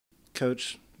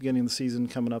Coach, beginning of the season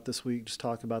coming up this week, just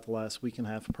talk about the last week and a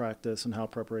half of practice and how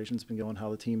preparation's been going, how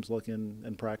the team's looking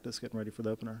in practice, getting ready for the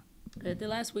opener. The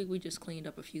last week we just cleaned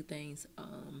up a few things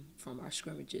from our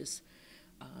scrimmages,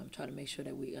 try to make sure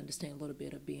that we understand a little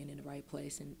bit of being in the right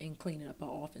place and cleaning up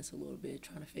our offense a little bit,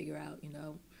 trying to figure out,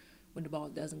 when the ball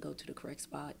doesn't go to the correct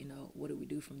spot, what do we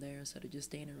do from there instead of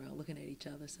just standing around looking at each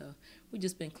other. So we've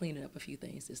just been cleaning up a few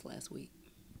things this last week.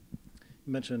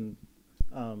 You mentioned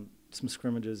some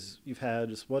scrimmages you've had.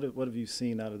 Just what have you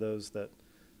seen out of those that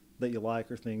you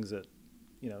like, or things that,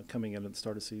 coming in at the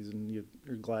start of the season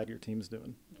you're glad your team's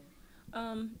doing?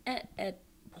 At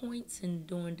points and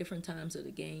during different times of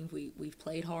the game, we've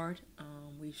played hard.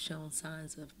 We've shown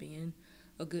signs of being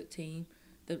a good team.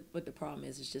 But the problem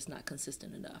is it's just not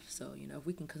consistent enough. So, if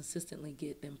we can consistently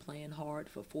get them playing hard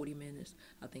for 40 minutes,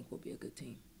 I think we'll be a good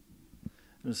team.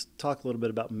 Just talk a little bit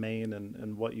about Maine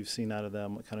and what you've seen out of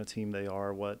them, what kind of team they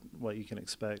are, what you can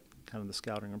expect, kind of the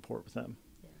scouting report with them.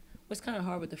 Yeah. Well, it's kind of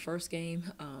hard with the first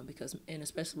game and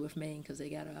especially with Maine, because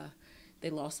they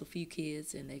lost a few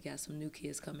kids and they got some new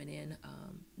kids coming in,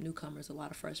 newcomers, a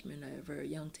lot of freshmen, a very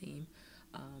young team.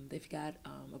 They've got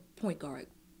a point guard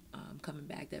coming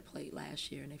back that played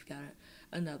last year, and they've got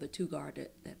another two guard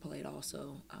that played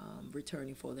also,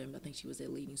 returning for them. I think she was their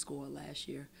leading scorer last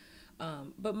year.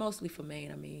 But mostly for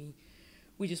Maine,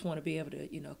 we just want to be able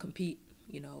to, compete,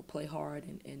 play hard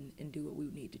and do what we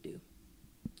need to do.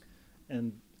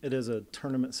 And it is a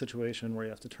tournament situation where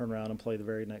you have to turn around and play the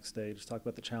very next day. Just talk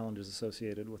about the challenges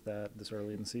associated with that this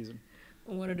early in the season.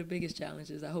 One of the biggest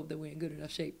challenges, I hope that we're in good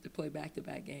enough shape to play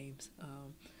back-to-back games.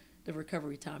 The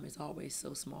recovery time is always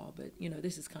so small, but,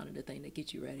 this is kind of the thing that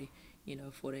gets you ready,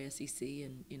 for the SEC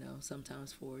and,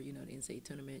 sometimes for, the NCAA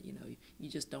tournament. You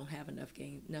just don't have enough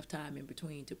time in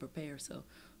between to prepare, so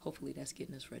hopefully that's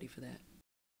getting us ready for that.